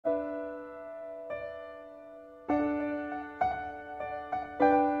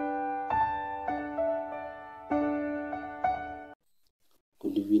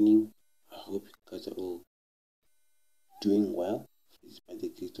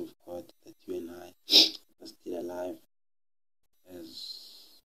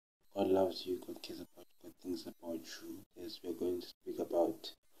as you, God cares about you, God thinks about you, as we are going to speak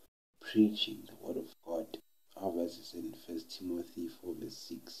about preaching the word of God. Our verse is in 1 Timothy 4 verse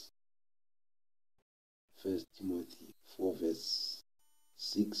 6. 1 Timothy 4 verse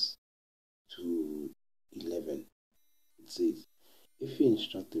 6 to 11. It says, if you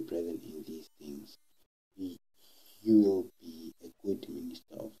instruct the brethren in these things, you will be a good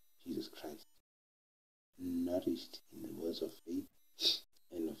minister of Jesus Christ, nourished in the words of faith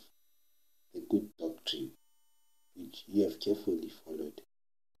and of the good doctrine which you have carefully followed.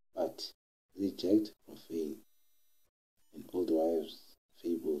 But reject profane and old wives'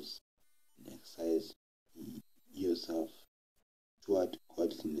 fables, and exercise yourself toward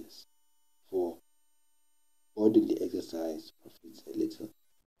godliness. For bodily exercise profits a little,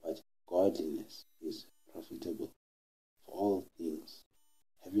 but godliness is profitable for all things,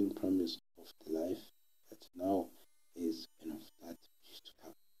 having promise of the life that now is and of that which is to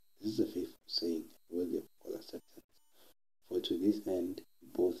come. This is a faithful saying, worthy of all acceptance. For to this end we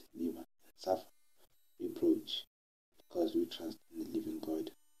both labor and suffer reproach, because we trust in the living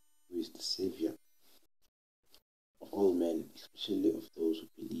God, who is the Savior of all men, especially of those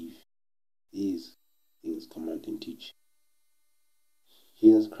who believe. These things command and teach.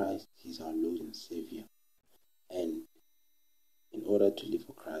 Jesus Christ is our Lord and Savior, and in order to live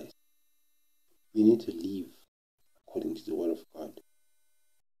for Christ, we need to live according to the Word of God.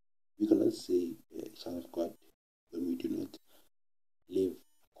 We cannot say we are a child of God when we do not live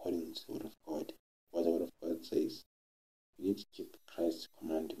according to the Word of God. What the Word of God says, we need to keep Christ's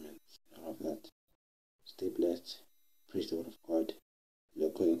commandments and all of that. Stay blessed, preach the Word of God,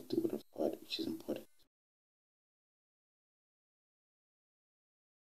 live according to